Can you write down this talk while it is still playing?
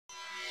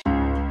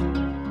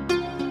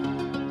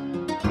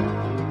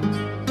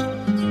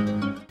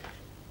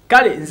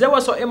Kale nze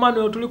waso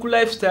Emmanuel tuli ku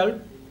lifestyle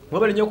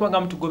mwebale nnyo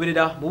kubanga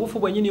mutugoberera mu bufu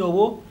bwennyini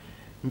obwo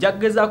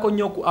njagezaako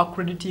nnyo ku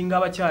accreditinga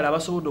abakyala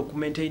abasobodde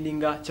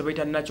okumaintaininga kye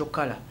bayita nakyo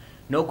kala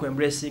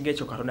n'okuembracinga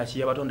ekyo Katonda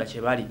kye yabatonda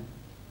kye bali.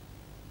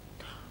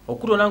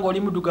 Okutonda ng'oli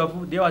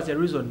muddugavu, there was a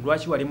reason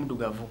lwaki wali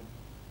muddugavu.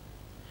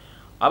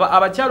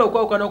 Abakyala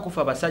okwawuka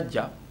n'okufa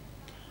abasajja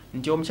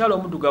nti omukyala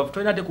omuddugavu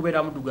tolina te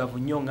kubeera muddugavu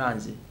nnyo nga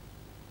nze.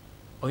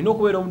 Olina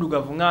okubeera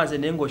omuddugavu nga nze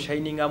naye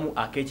ng'oshayiningamu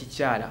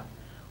ak'ekikyala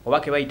oba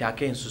ke bayita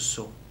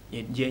ak'ensusso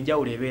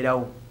gyenjawulo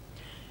ebeerawo.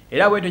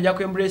 Era bwetyo nja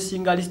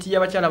kuembracinga lisiti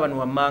y'abakyala bano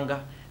wammanga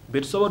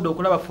be tusobodde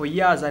okulaba for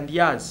years and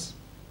years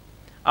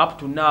up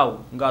to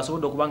now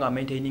ng'asobodde okuba nga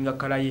maintaininga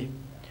kala ye.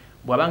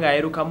 Bw'aba nga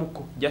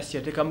yayerukamuko just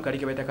yateekamu kali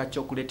ke bayita ka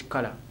chocolate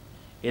colour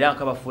era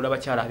nga bafuula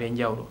abakyala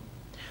ab'enjawulo.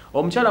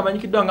 Omukyala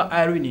amanyikiddwa nga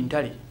Irene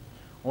Ntale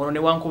ono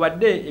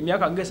newankubadde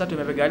emyaka ng'esatu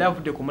emabega yali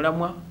avudde ku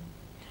mulamwa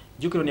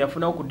jjukira ono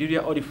yafunawo ku ddiiru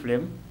ya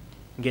Oriflame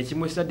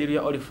ng'ekimwesisa ddiiru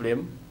ya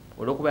Oriflame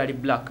olw'okuba yali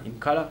black in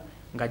colour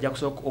ng'ajja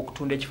kusooka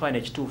okutunda ekifaananyi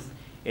ekituufu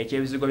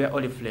eky'ebizigo bya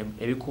Oriflame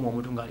ebikuuma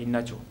omuntu ng'ali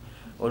nakyo.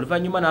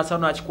 Oluvannyuma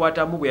n'asalawo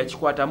n'akikwatamu bwe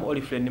yakikwatamu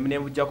Oriflame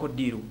nemuvujjako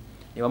ddiiru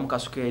ne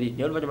bamukasuka eri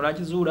naye oluvannyuma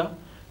n'akizuula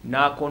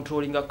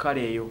n'akontrolinga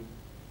kala eyo.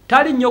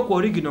 Tali nnyo ku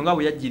origino nga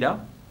bwe yajjira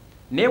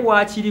naye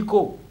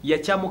bw'akiriko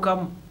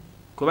yakyamukamu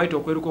kwe bayita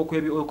okweruka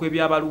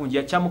okw'ebyabalungi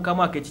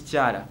yakyamukamu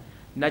ak'ekikyala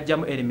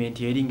n'ajjamu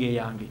elementi eri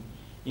ng'eyange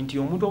nti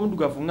omuntu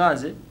omuddugavu nga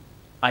nze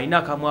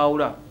alina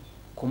akamwawula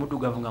ku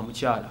muddugavu nga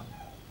mukyala.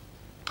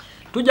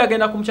 Tujja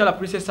genda ku mukyala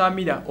Princess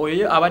Amira oyo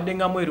ye abadde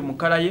nga mweru mu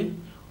kala ye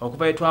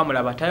okuva ye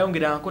twamulaba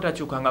tayongerangako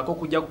takyukangako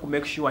okujjako ku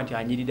make sure nti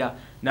anyirira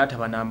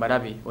n'ataba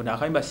nambalabe ono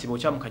akayimba sibo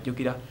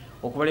kyamukajjukira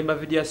okubalemba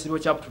video ya sibo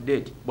kya up to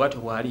date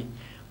bw'atyo bw'ali.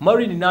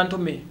 Maureen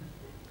Nantome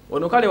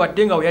ono kale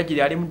wadde nga we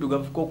yajjira ali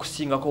muddugavuko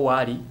okusingako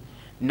waali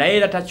naye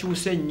era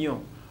takyuse nnyo.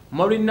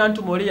 Maureen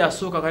Nantome oli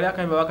yasooka kali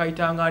akayimba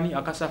bakayitangani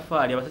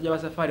akasafaari abasajja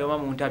basafaari oba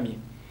mu ntamye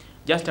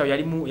just awo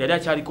yali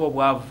akyaliko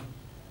obwavu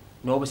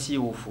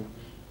n'obusiiwuufu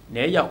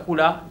naye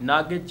yakula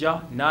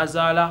n'agejja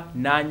n'azaala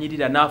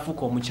n'anyirira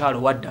n'afuuka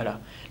omukyalo waddala.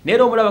 Naye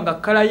era omulaba nga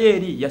kala ye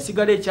eri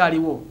yasigala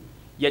ekyaliwo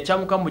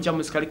yakyamukamu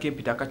mukyamusikali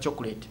kempita aka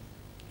chocolate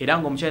era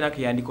ng'omukyala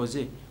nake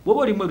yandikoze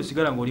bw'oba oli mweru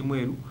sigala ng'oli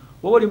mweru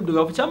bw'oba oli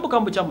muddugavu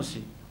kyambukamu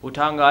kyamusi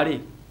otangaale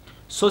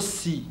so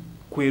si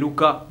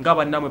kweruka nga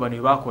bannammwe bano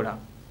bwe baakola.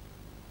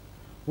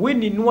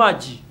 Winnie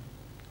Nwaji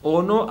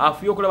ono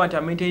afuye okulaba nti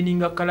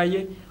amaintaininga kala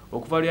ye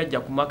okuva lwe yajja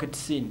ku market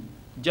scene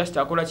just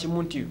akola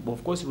kimu nti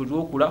of course buli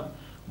lwokula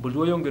buli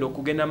lwoyongera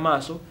okugenda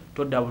maaso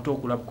todda buto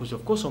okula bukuzi.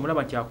 Of course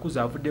omulaba nti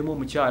akuza avuddemu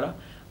omukyala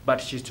but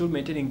she still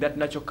maintaining that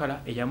natural colour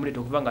eyamuleeta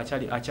okuva nga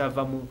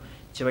akyava mu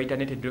kye bayita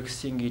netted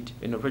dressing it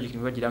eno project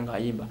ne bagira nga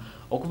ayimba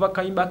okuva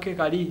kayimba ke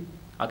kali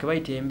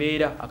akebayita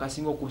embeera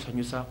akasinga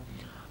okusanyusa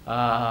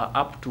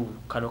up to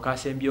kano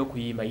kasembye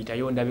okuyimba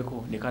yitayo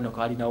ndabeko ne kano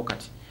kalinawo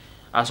kati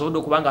asobodde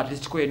okuba nga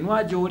atekiko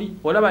Nwaji oli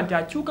olaba nti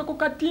akyukako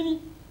katini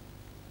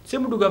si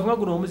muddugavu nga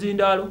guno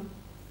omuzindaalo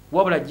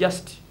wabula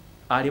just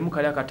alimu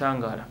kali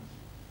akatangaala.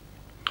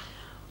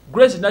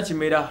 Grace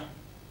Nakimera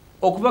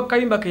okuva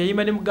kayimba ke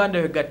yayimba ne muganda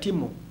we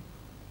Gatimu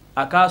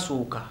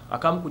akasooka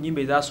akamu ku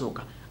nnyimba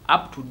ezasooka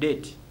up to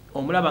date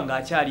omulaba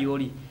ng'akyali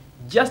oli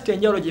just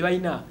enjawulo gye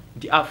balina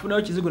nti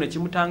afunayo kizigo ne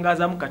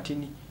kimutangaazamu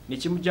katini ne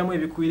kimugjamu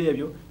ebikwira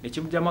ebyo ne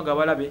kimugjamu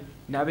agabalabe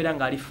n'abeera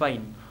ng'ali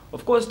fine.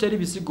 Of course teri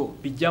bisigo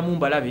bijjamu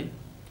mbalabe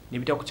ne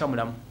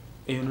bitakukyamulamu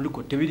eyo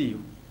nuliko tebiriyo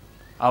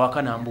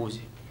awakana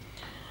mbuuzi.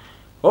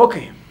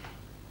 Okay,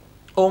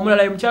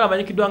 omulala mukyala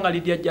amanyikiddwa nga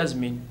Lydia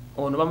Jasmine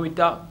ono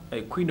bamuyita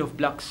Queen of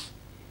Blacks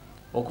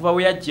okuva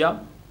we yajja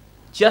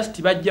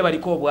just bajja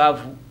baliko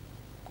obwavu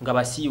nga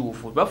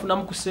basiiwuufu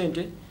bafunamu ku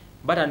ssente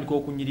batandika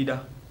okunyirira.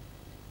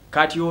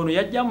 Kati ono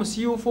yajja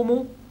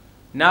musiiwuufumu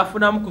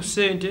n'afunamu ku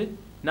ssente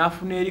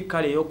n'afuna eri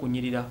kala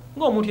ey'okunyirira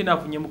ng'omuntu yenna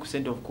afunyemu ku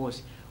ssente of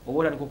course oba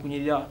otandika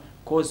okunyirira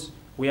cause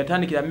we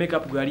yatandikira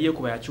makeup gwe yali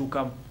yeekuba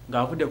yakyukamu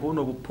ng'avudde ku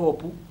buno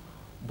obupopu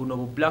buno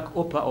bu black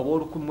opera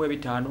oba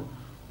 1500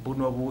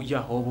 buno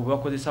obu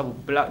bakozesa bu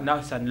black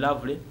nice and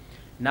lovely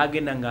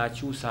n'agenda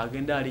ng'akyusa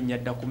agenda alinnya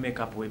dda ku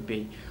makeup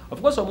webbeeyi.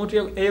 Of course omuntu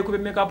eyeekube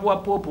makeup wa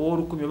pop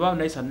ow'olukumi oba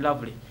nice and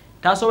lovely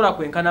tasobola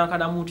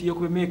kwenkanankana muntu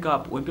yeekube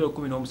makeup w'empera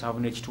 17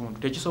 n'ekitundu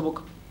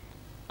tekisoboka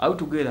awo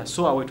together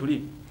so awe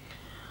tuli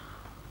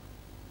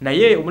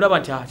naye omulaba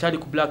nti akyali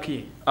ku black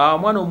ye.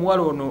 Omwana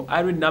omuwala ono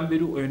Irene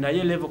Nambiru oyo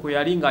naye level kwe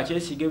yali nga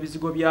akyesiiga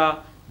ebizigo bya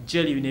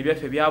jelly bino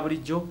ebyaffe bya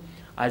bulijjo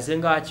aze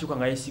nga akiuka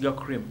nga yeesiiga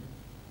cream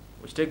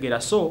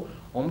okitegeera. So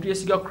omuntu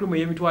yeesiiga cream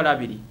ey'emitwalo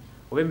 2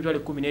 oba emitwalo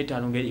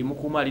 15 ngeri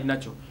mukuuma ali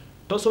nakyo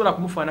tosobola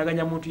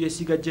kumufaanaganya muntu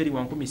yeesiiga jelly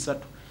wa 13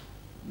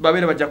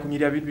 babeera bajja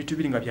kunyirira bintu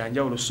biri nga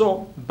byanjawulo.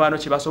 So bano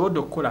kye basobodde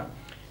okukola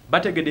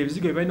bategedde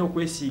ebizigo bye balina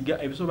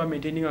okwesiiga ebisobola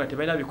maintaininga nga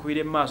tebalina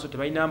bikuwire mu maaso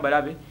tebalina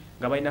mbalabe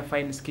nga balina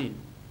fine skin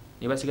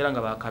ne basigala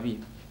nga bakabi.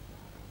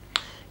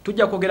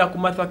 Tujja kwogera ku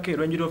Martha K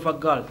Range Rover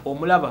Girl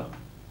omulaba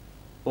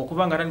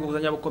okuva nga atandika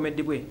okuzanya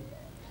bukomedi bwe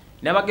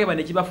n'abageba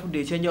ne kibafudde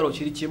ekyenjalo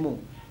kiri kimu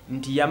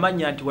nti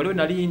yamanya nti waliwo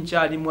nali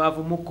nkyali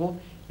mwavu muko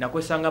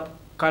nakwesanga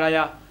kala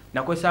ya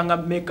nakwesanga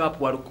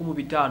makeup wa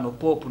 1500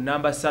 pop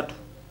namba 3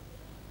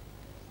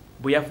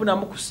 bwe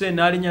yafunamu ku ssente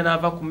n'alinya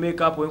n'ava ku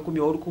makeup w'enkumi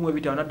olukumi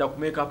ebitaano n'adda ku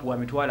makeup wa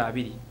mitwalo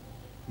 2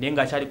 naye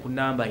ng'akyali ku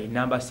namba ye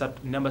namba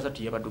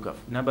 3 y'abaddugavu,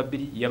 namba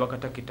 2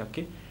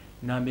 y'abakataketake,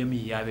 namba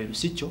 1 y'abeeru.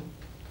 Si kyo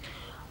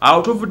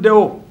awo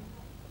tuvuddewo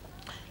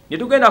ne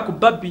tugenda ku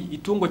Babbi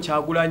Itungo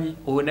Kyagulanyi,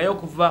 oyo naye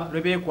okuva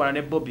lwe beekwala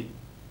ne Bobby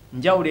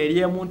njawulo eri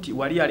emu nti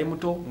wali ali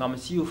muto nga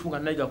musiyufu nga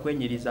nayiga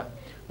kwenyiriza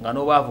nga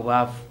n'obwavu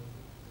baavu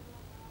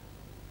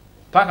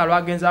paka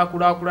lwagenza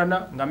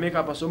akulaakulana nga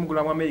makeup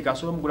asomugula mu America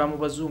asomugula mu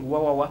bazungu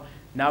wawawa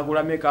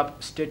n'agula makeup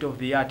state of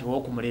the art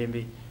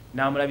w'okumulembe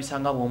n'amulabisa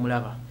nga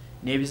bw'omulaba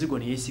n'ebizigo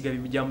ne yeesiga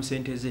bimujja mu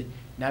ssente ze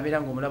n'abeera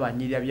ng'omulaba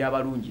anyirira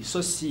by'abalungi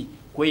so si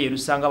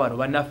kweyerusa nga bano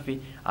bannaffe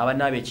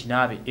abanaabe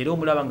ekinaabe era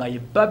omulaba nga ye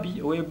Babbi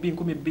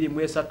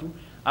ow'e2023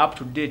 up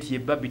to date ye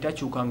Babbi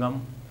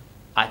takyukangamu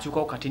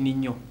akyukawo katini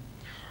nnyo.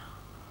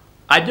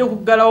 Ajja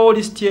okuggalawo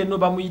lisiti eno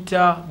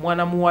bamuyita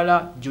mwana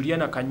muwala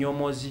Juliana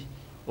Kanyomozi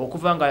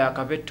okuva nga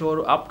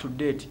yakavetoro up to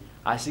date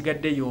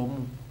asigadde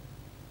y'omu.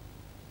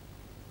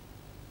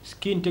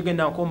 Skin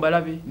tegenda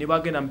nkombalabe ne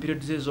bagenda mu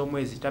period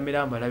z'omwezi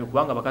tamera mbalabe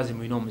kubanga bakazi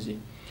mulina omuze.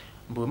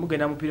 Mbwe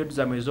mugenda mu period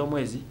za mwezi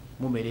omwezi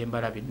mumere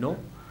mbalabe no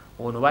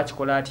ono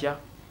bakikola atya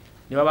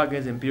ne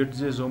babagenze mu period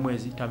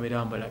z'omwezi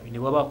tamera mbalabe ne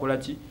babakola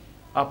ki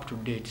up to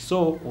date.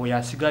 So oyo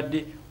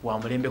asigadde wa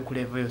mulembe ku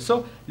level.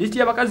 So list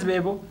y'abakazi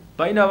bebo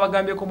balina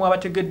babagambye ko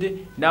mwabategedde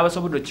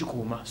n'abasobodde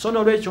kikuuma. So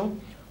n'olwekyo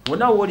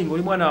wonna woli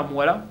ng'oli mwana wa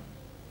muwala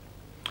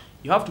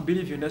you have to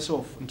believe in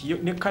yourself nti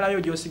ne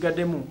kalayo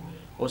gy'osigaddemu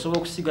osobola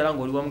okusigala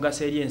ng'oli wa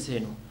mugaso eri ensi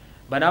eno.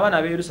 Bano abaana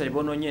abeerusa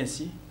bonoonye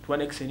ensi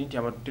tuwana ekiseni nti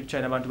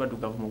tetukyalina abantu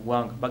baddugavu mu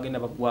ggwanga bagenda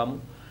baggwamu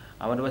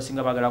abantu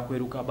basinga baagala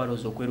kweruka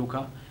balooza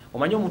okweruka.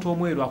 Omanyi omuntu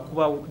omweru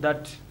akuba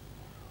that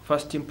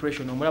first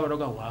impression omulaba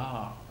noga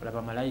wow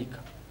olaba malayika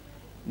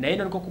naye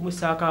niko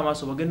kumusaako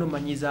amaaso bagenda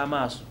omanyiza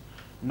amaaso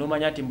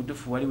n'omanya ati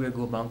mutufu wali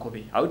weegomba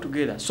nkobe. Are we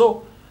together?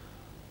 So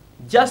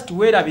just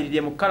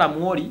weerabirire mu kkala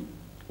mwoli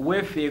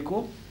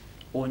weefeeko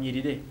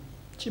onyirire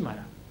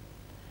kimala.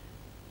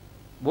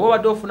 Bw'oba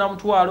badde ofuna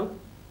mutwalo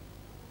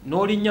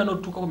n'olinnya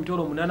n'otuuka ku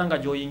mitwalo 8 nga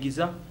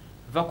gy'oyingiza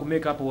va ku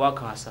makeup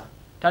wakaasa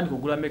tandika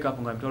okugula makeup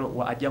nga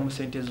mitwalo ajja mu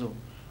ssente zo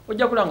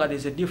ojja kulaba nga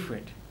there's a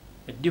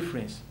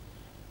difference.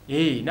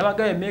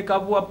 Nabagaye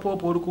makeup wa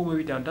pop olukumu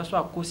ebitaano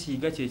tasobola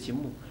kukusiiga kye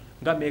kimu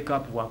nga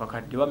makeup wa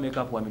kakadde wa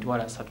makeup wa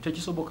mitwalo 3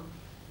 tekisoboka.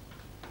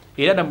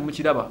 Era na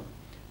mukiraba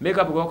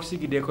makeup gwa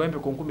kusigidde ekawempe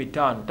ku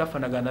 15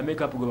 tafanagana na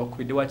makeup gwe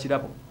bakubidde wa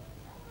kirabo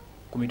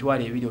ku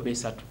mitwalo 2 oba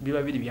 3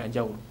 biba biri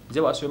byanjawulo. Nze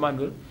wa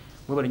Emmanuel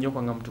mwebale nnyo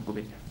kwanga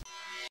mutugobera.